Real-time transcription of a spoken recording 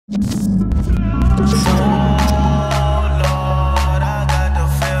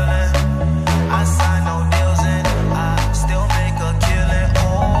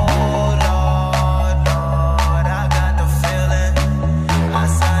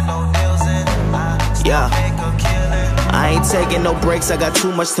ain't taking no breaks, I got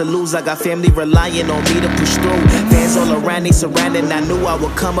too much to lose. I got family relying on me to push through. Fans all around, they surrounding. I knew I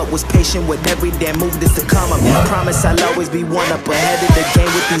would come up, was patient with every damn move that's to come up. Promise I'll always be one up ahead of the game.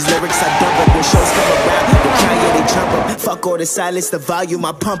 With these lyrics I dump up, when shows come around, the crowd, yeah, they jump up. Fuck all the silence, the volume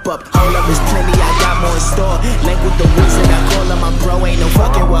I pump up. Hold up, there's plenty, I got more in store. Link with the wizard, I call him my bro. Ain't no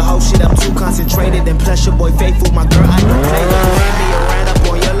fucking with whole shit, I'm too concentrated. And plus your boy faithful, my girl, I don't play with. Hand me around up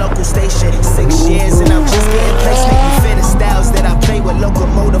on your local station. 6 years and I'm just getting placed. Make you fit the styles that I play with.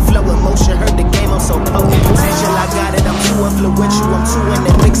 Locomotive, flow, emotion, heard the game, I'm so potent. Potential, I got it, I'm too influential. I'm too in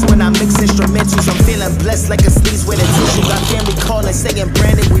the mix when I mix instrumentals. I'm feeling blessed like a sneeze with a tissue. Got family calling, saying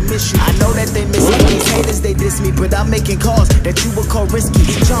Brandon, we miss you. I know that they miss me, these haters, they diss me. But I'm making calls that you would call risky.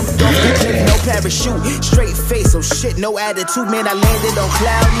 Jumped off the cliff, no parachute. Straight face, oh shit, no attitude. Man, I landed on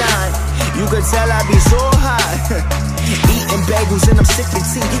cloud 9. You could tell I be so high. Eating bagels and I'm sipping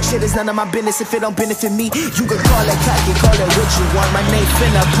tea. Shit is none of my business if it don't benefit me. You can call it cocky, call it what you want. My name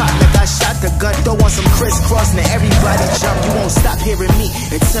finna pop like I shot the gun. Don't want some crisscross, now everybody jump. You won't stop hearing me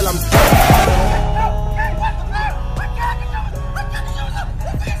until I'm done.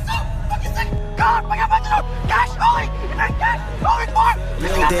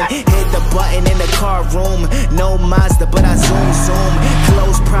 Hit the button in the car room. No Mazda, but I zoom.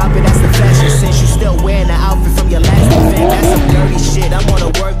 Clothes profit, that's the fashion sense. You still wearing the outfit from your last event. That's some dirty shit. I'm on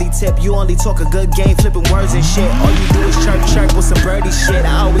a worthy tip. You only talk a good game, flipping words and shit. All you do is chirp with some birdie shit.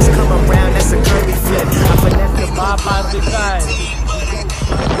 I always come around, that's a curvy flip. I finesse the bar,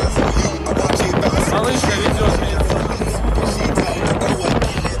 Малышка, видео смотрит.